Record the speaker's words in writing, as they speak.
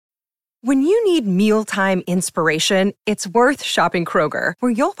When you need mealtime inspiration, it's worth shopping Kroger,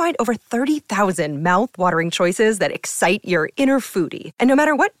 where you'll find over 30,000 mouth-watering choices that excite your inner foodie. And no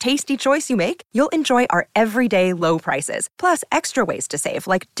matter what tasty choice you make, you'll enjoy our everyday low prices, plus extra ways to save,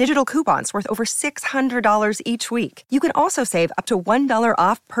 like digital coupons worth over $600 each week. You can also save up to $1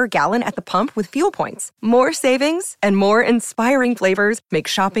 off per gallon at the pump with fuel points. More savings and more inspiring flavors make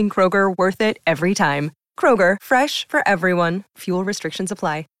shopping Kroger worth it every time. Kroger, fresh for everyone. Fuel restrictions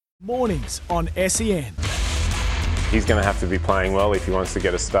apply. Mornings on SEN. He's going to have to be playing well if he wants to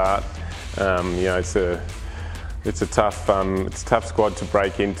get a start. It's a tough squad to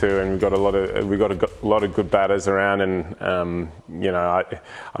break into, and we've got a lot of good batters around, and I'm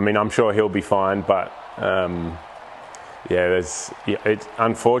sure he'll be fine, but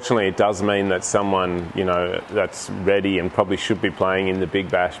unfortunately it does mean that someone that's ready and probably should be playing in the Big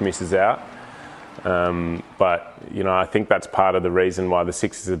Bash misses out. I think that's part of the reason why the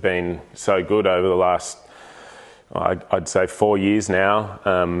Sixers have been so good over the last, I'd say, 4 years now.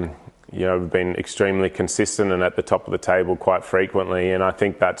 We've been extremely consistent and at the top of the table quite frequently, and I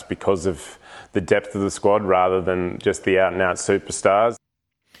think that's because of the depth of the squad rather than just the out-and-out superstars.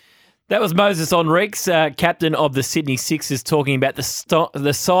 That was Moses Henriques, captain of the Sydney Sixers, talking about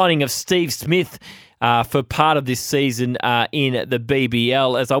the signing of Steve Smith for part of this season in the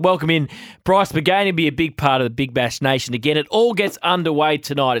BBL. As I welcome in Bryce McGain to be a big part of the Big Bash Nation again. It all gets underway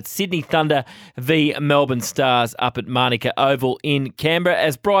tonight. It's Sydney Thunder v Melbourne Stars up at Manuka Oval in Canberra.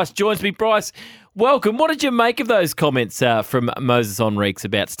 As Bryce joins me, Bryce, welcome. What did you make of those comments from Moses Henriques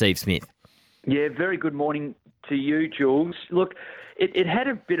about Steve Smith? Yeah, very good morning to you, Jules. Look, it had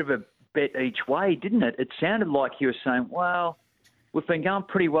a bit of a bet each way, didn't it? It sounded like he was saying, well, we've been going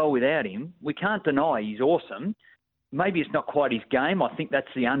pretty well without him. We can't deny he's awesome. Maybe it's not quite his game. I think that's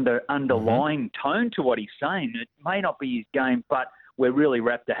the underlying tone to what he's saying. It may not be his game, but we're really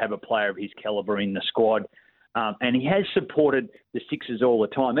rapt to have a player of his calibre in the squad. And he has supported the Sixers all the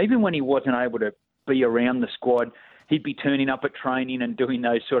time. Even when he wasn't able to be around the squad, he'd be turning up at training and doing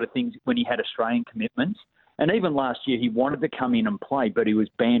those sort of things when he had Australian commitments. And even last year, he wanted to come in and play, but he was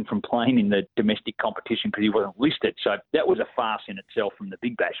banned from playing in the domestic competition because he wasn't listed. So that was a farce in itself from the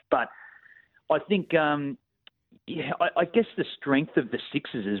Big Bash. But I think, I guess the strength of the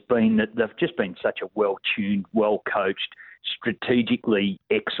Sixers has been that they've just been such a well-tuned, well-coached, strategically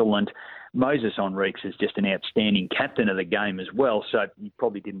excellent. Moses Henriques is just an outstanding captain of the game as well. So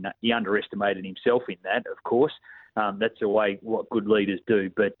he underestimated himself in that, of course. That's the way what good leaders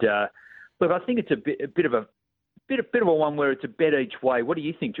do. But look, I think it's a bit of a one where it's a bet each way. What do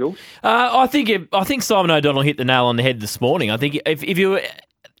you think, Jules? I think Simon O'Donnell hit the nail on the head this morning. I think if you were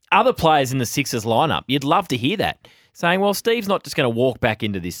other players in the Sixers lineup, you'd love to hear that, saying, well, Steve's not just going to walk back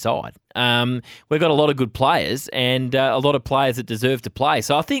into this side. We've got a lot of good players and a lot of players that deserve to play.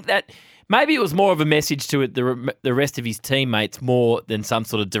 So I think that maybe it was more of a message to the rest of his teammates more than some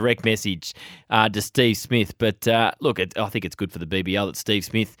sort of direct message to Steve Smith. But look, I think it's good for the BBL that Steve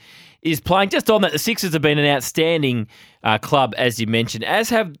Smith is playing. Just on that, the Sixers have been an outstanding club, as you mentioned, as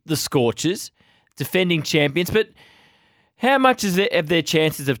have the Scorchers, defending champions. But how much have their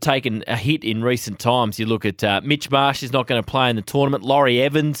chances have taken a hit in recent times? You look at Mitch Marsh is not going to play in the tournament. Laurie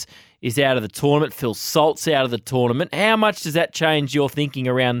Evans is out of the tournament. Phil Salt's out of the tournament. How much does that change your thinking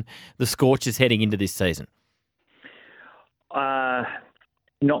around the Scorchers heading into this season? Not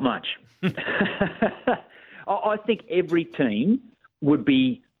much. I think every team would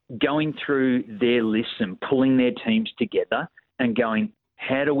be going through their lists and pulling their teams together and going,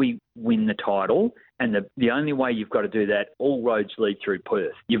 how do we win the title? And the only way you've got to do that, all roads lead through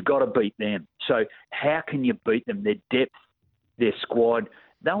Perth. You've got to beat them. So how can you beat them? Their depth, their squad.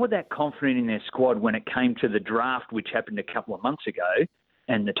 They were that confident in their squad when it came to the draft, which happened a couple of months ago,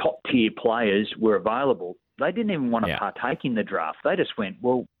 and the top-tier players were available. They didn't even want to partake in the draft. They just went,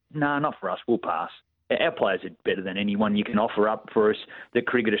 well, no, not for us. We'll pass. Our players are better than anyone you can offer up for us that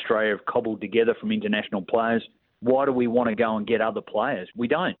Cricket Australia have cobbled together from international players. Why do we want to go and get other players? We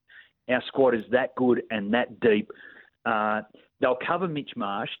don't. Our squad is that good and that deep. They'll cover Mitch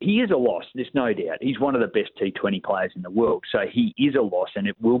Marsh. He is a loss, there's no doubt. He's one of the best T20 players in the world, so he is a loss and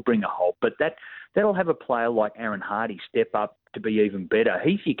it will bring a hole. But that'll have a player like Aaron Hardy step up to be even better.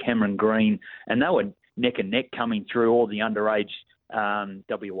 He's your Cameron Green, and they were neck and neck coming through all the underage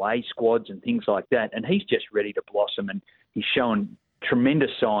WA squads and things like that, and he's just ready to blossom, and he's shown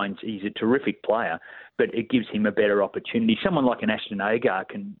tremendous signs. He's a terrific player, but it gives him a better opportunity. Someone like an Ashton Agar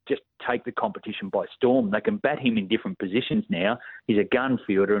can just take the competition by storm. They can bat him in different positions now. He's a gun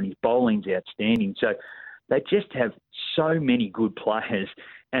fielder and his bowling's outstanding. So they just have so many good players,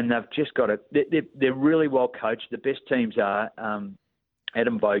 and they've just got they're really well coached. The best teams are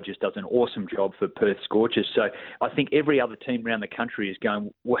Adam Bowe just does an awesome job for Perth Scorchers. So I think every other team around the country is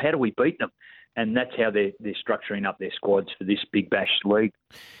going, well, how do we beat them? And that's how they're structuring up their squads for this Big Bash league.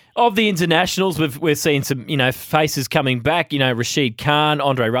 Of the internationals, we've seen some faces coming back. Rashid Khan,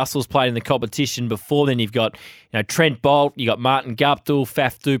 Andre Russell's played in the competition before. Then you've got Trent Bolt, you got Martin Guptill,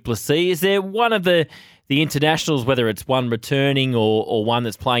 Faf du Plessis. Is there one of the internationals, whether it's one returning or one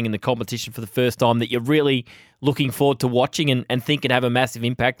that's playing in the competition for the first time, that you're really looking forward to watching and think can have a massive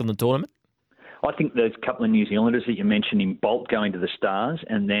impact on the tournament? I think there's a couple of New Zealanders that you mentioned in Bolt going to the Stars,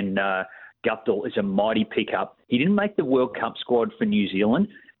 and then Guptill is a mighty pickup. He didn't make the World Cup squad for New Zealand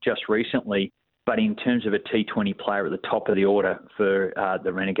just recently, but in terms of a T20 player at the top of the order for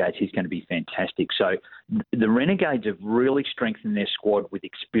the Renegades, he's going to be fantastic. So the Renegades have really strengthened their squad with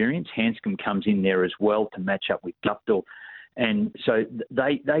experience. Hanscom comes in there as well to match up with Guptill. And so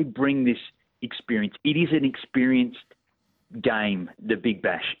they bring this experience. It is an experienced game, the Big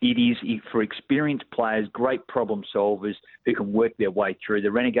Bash. It is for experienced players, great problem solvers who can work their way through.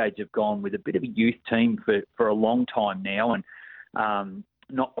 The Renegades have gone with a bit of a youth team for a long time now, and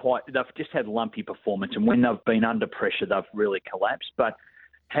not quite. They've just had lumpy performance, and when they've been under pressure, they've really collapsed. But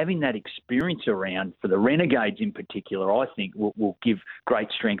having that experience around for the Renegades in particular, I think will give great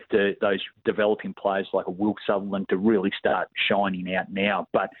strength to those developing players like a Will Sutherland to really start shining out now.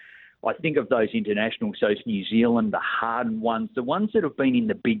 But I think of those internationals, those New Zealand, the hardened ones, the ones that have been in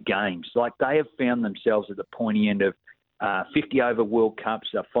the big games, like they have found themselves at the pointy end of 50-over World Cups.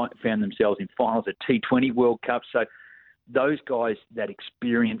 They've found themselves in finals at T20 World Cups. So those guys, that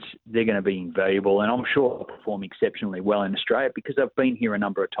experience, they're going to be invaluable. And I'm sure they'll perform exceptionally well in Australia because they've been here a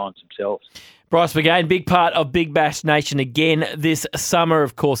number of times themselves. Bryce McGain, big part of Big Bash Nation again this summer.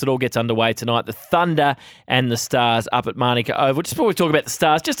 Of course, it all gets underway tonight. The Thunder and the Stars up at Manuka Oval. Just before we talk about the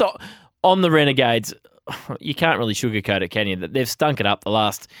Stars, just on the Renegades, you can't really sugarcoat it, can you? They've stunk it up the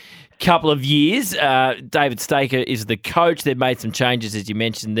last couple of years. David Staker is the coach. They've made some changes, as you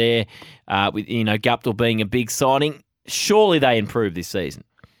mentioned there, with Guptill being a big signing. Surely they improve this season.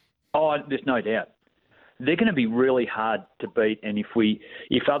 Oh, there's no doubt. They're going to be really hard to beat, and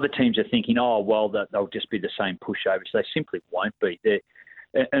if other teams are thinking, oh, well, they'll just be the same pushovers, they simply won't be. They're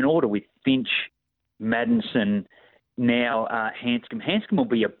in order with Finch, Maddinson, now Hanscom. Hanscom will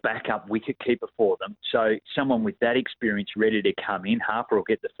be a backup wicketkeeper for them, so someone with that experience ready to come in. Harper will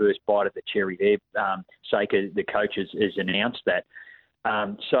get the first bite of the cherry there. Saker, the coach, has announced that.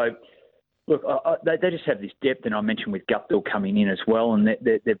 Look, they just have this depth, and I mentioned with Guptill coming in as well, and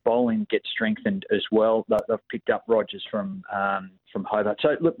their bowling gets strengthened as well. They've picked up Rogers from Hobart.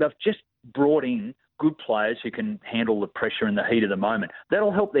 So, look, they've just brought in good players who can handle the pressure and the heat of the moment.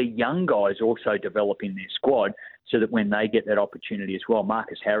 That'll help their young guys also develop in their squad so that when they get that opportunity as well.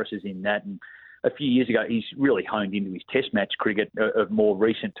 Marcus Harris is in that, and a few years ago, he's really honed into his test match cricket of more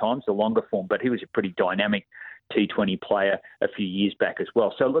recent times, the longer form, but he was a pretty dynamic T20 player a few years back as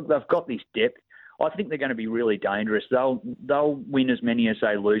well. So, look, they've got this depth. I think they're going to be really dangerous. They'll win as many as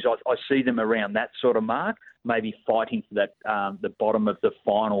they lose. I see them around that sort of mark, maybe fighting for that the bottom of the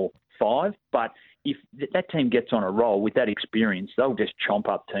final five. But if that team gets on a roll with that experience, they'll just chomp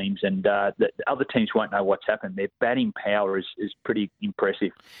up teams, and the other teams won't know what's happened. Their batting power is pretty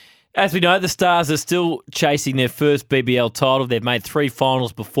impressive. As we know, the Stars are still chasing their first BBL title. They've made 3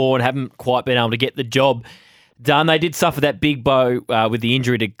 finals before and haven't quite been able to get the job done. They did suffer that big blow with the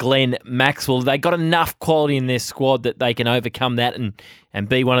injury to Glenn Maxwell. They got enough quality in their squad that they can overcome that and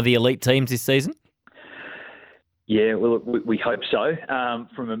be one of the elite teams this season? Yeah, well, we hope so.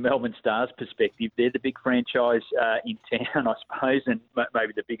 From a Melbourne Stars perspective, they're the big franchise in town, I suppose, and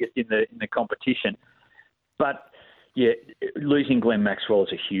maybe the biggest in the competition. But yeah, losing Glenn Maxwell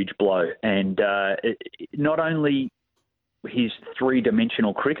is a huge blow, and not only his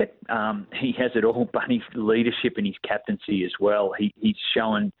 3-dimensional cricket, he has it all, but his leadership and his captaincy as well. He's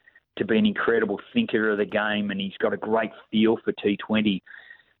shown to be an incredible thinker of the game, and he's got a great feel for T20.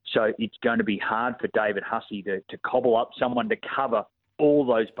 So it's going to be hard for David Hussey to cobble up someone to cover all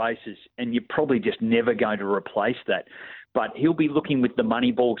those bases, and you're probably just never going to replace that. But he'll be looking with the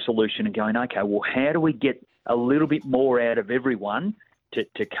Moneyball solution and going, okay, well, how do we get a little bit more out of everyone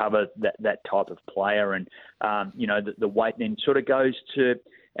to cover that type of player? And, the weight then sort of goes to,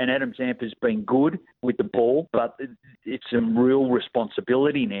 and Adam Zampa's been good with the ball, but it's some real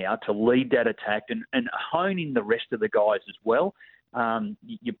responsibility now to lead that attack and hone in the rest of the guys as well.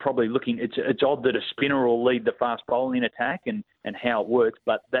 You're probably looking, it's odd that a spinner will lead the fast bowling attack and how it works,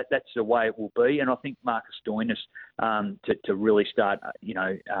 but that's the way it will be. And I think Marcus Stoinis, to really start, be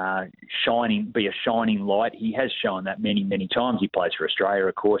a shining light. He has shown that many, many times. He plays for Australia,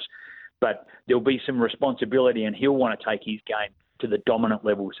 of course, but there'll be some responsibility, and he'll want to take his game to the dominant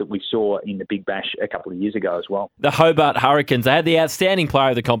levels that we saw in the Big Bash a couple of years ago as well. The Hobart Hurricanes, they had the outstanding player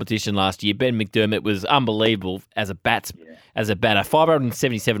of the competition last year. Ben McDermott was unbelievable as a batter.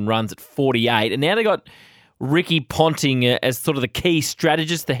 577 runs at 48. And now they got Ricky Ponting as sort of the key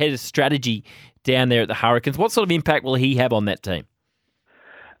strategist, the head of strategy down there at the Hurricanes. What sort of impact will he have on that team?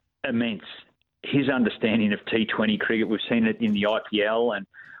 Immense. His understanding of T20 cricket, we've seen it in the IPL, and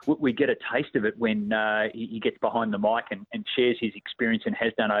we get a taste of it when he gets behind the mic and shares his experience and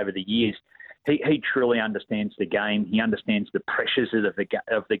has done over the years. He truly understands the game. He understands the pressures of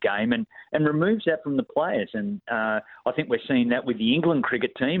the game and removes that from the players. And I think we're seeing that with the England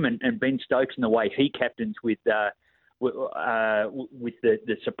cricket team and Ben Stokes and the way he captains with the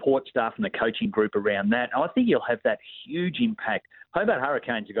support staff and the coaching group around that. I think he'll have that huge impact. Hobart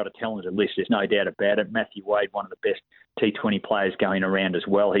Hurricanes have got a talented list, there's no doubt about it. Matthew Wade, one of the best T20 players going around as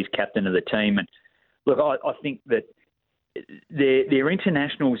well. He's captain of the team. And look, I think that their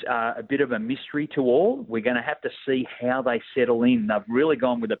internationals are a bit of a mystery to all. We're going to have to see how they settle in. They've really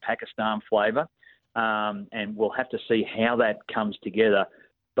gone with a Pakistan flavour, and we'll have to see how that comes together.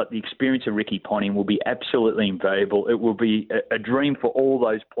 But the experience of Ricky Ponting will be absolutely invaluable. It will be a dream for all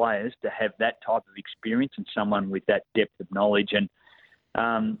those players to have that type of experience and someone with that depth of knowledge and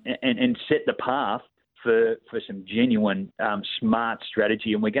set the path for some genuine smart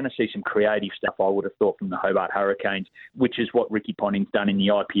strategy. And we're going to see some creative stuff, I would have thought, from the Hobart Hurricanes, which is what Ricky Ponting's done in the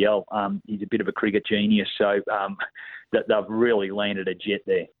IPL. He's a bit of a cricket genius, so that they've really landed a jet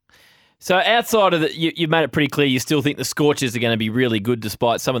there. So outside of you've made it pretty clear you still think the Scorchers are going to be really good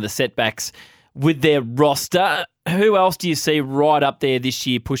despite some of the setbacks with their roster. Who else do you see right up there this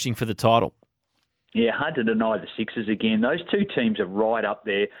year pushing for the title? Yeah, hard to deny the Sixers again. Those two teams are right up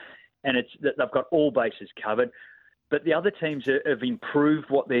there, and they've got all bases covered. But the other teams have improved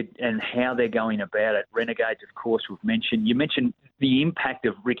and how they're going about it. Renegades, of course, we've mentioned. You mentioned the impact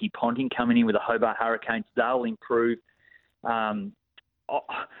of Ricky Ponting coming in with the Hobart Hurricanes. They'll improve.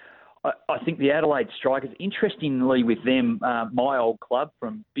 I think the Adelaide Strikers, interestingly with them, my old club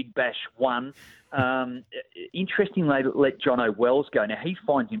from Big Bash 1, interestingly let Jono Wells go. Now, he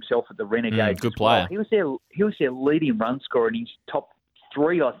finds himself at the Renegades. Good player. Well. He was their leading run scorer, and he's top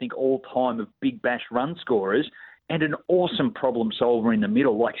 3, I think, all-time of Big Bash run scorers, and an awesome problem solver in the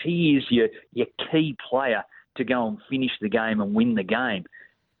middle. Like, he is your key player to go and finish the game and win the game.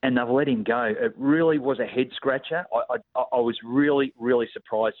 And they've let him go. It really was a head-scratcher. I was really, really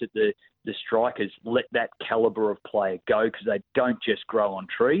surprised that the Strikers let that calibre of player go, because they don't just grow on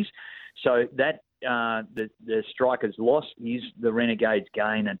trees. So that the Strikers' loss is the Renegades'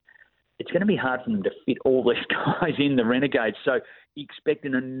 gain, and it's going to be hard for them to fit all these guys in the Renegades. So expect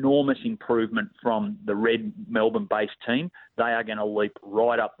an enormous improvement from the red Melbourne-based team. They are going to leap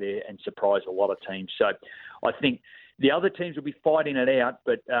right up there and surprise a lot of teams. So I think the other teams will be fighting it out,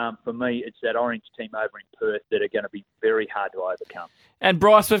 but for me, it's that Orange team over in Perth that are going to be very hard to overcome. And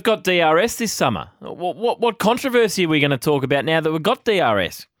Bryce, we've got DRS this summer. What controversy are we going to talk about now that we've got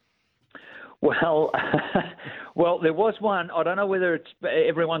DRS? Well, there was one. I don't know whether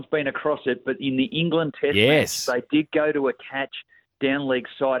everyone's been across it, but in the England Test match, they did go to a catch down leg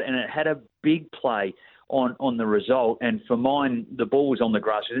side, and it had a big play on the result. And for mine, the ball was on the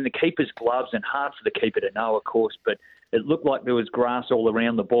grass. It was in the keeper's gloves, and hard for the keeper to know, of course, but it looked like there was grass all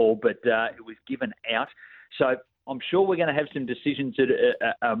around the ball, but it was given out. So I'm sure we're going to have some decisions that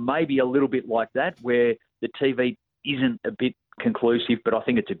are maybe a little bit like that, where the TV isn't a bit conclusive, but I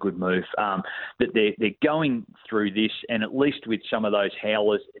think it's a good move that they're going through this, and at least with some of those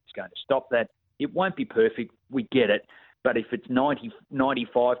howlers, it's going to stop that. It won't be perfect. We get it. But if it's 90, 95%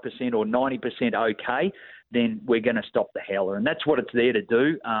 or 90% okay, then we're going to stop the howler. And that's what it's there to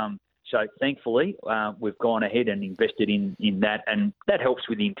do. So thankfully, we've gone ahead and invested in that. And that helps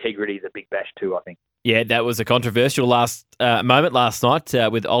with the integrity of the Big Bash too, I think. Yeah, that was a controversial moment last night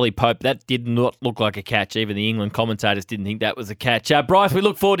with Ollie Pope. That did not look like a catch. Even the England commentators didn't think that was a catch. Bryce, we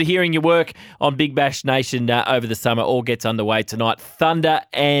look forward to hearing your work on Big Bash Nation over the summer. All gets underway tonight. Thunder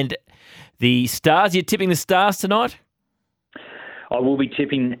and the Stars. You're tipping the Stars tonight? I will be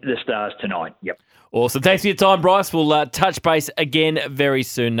tipping the Stars tonight. Yep. Awesome. Thanks for your time, Bryce. We'll touch base again very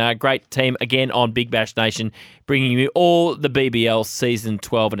soon. Great team again on Big Bash Nation, bringing you all the BBL Season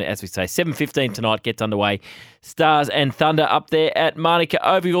 12. And as we say, 7:15 tonight gets underway. Stars and Thunder up there at Manuka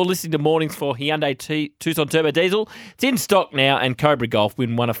Oval. You're listening to Mornings for Hyundai Tucson Turbo Diesel. It's in stock now, and Cobra Golf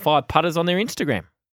win one of 5 putters on their Instagram.